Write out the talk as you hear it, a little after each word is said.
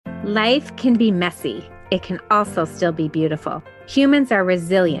Life can be messy. It can also still be beautiful. Humans are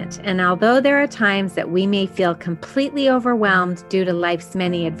resilient, and although there are times that we may feel completely overwhelmed due to life's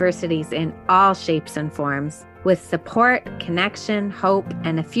many adversities in all shapes and forms, with support, connection, hope,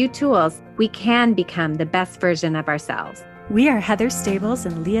 and a few tools, we can become the best version of ourselves. We are Heather Stables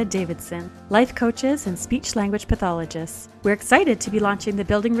and Leah Davidson, life coaches and speech-language pathologists. We're excited to be launching the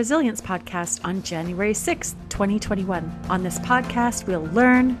Building Resilience podcast on January 6th, 2021. On this podcast, we'll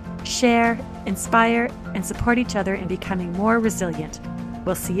learn, share, inspire, and support each other in becoming more resilient.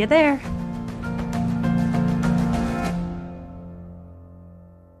 We'll see you there.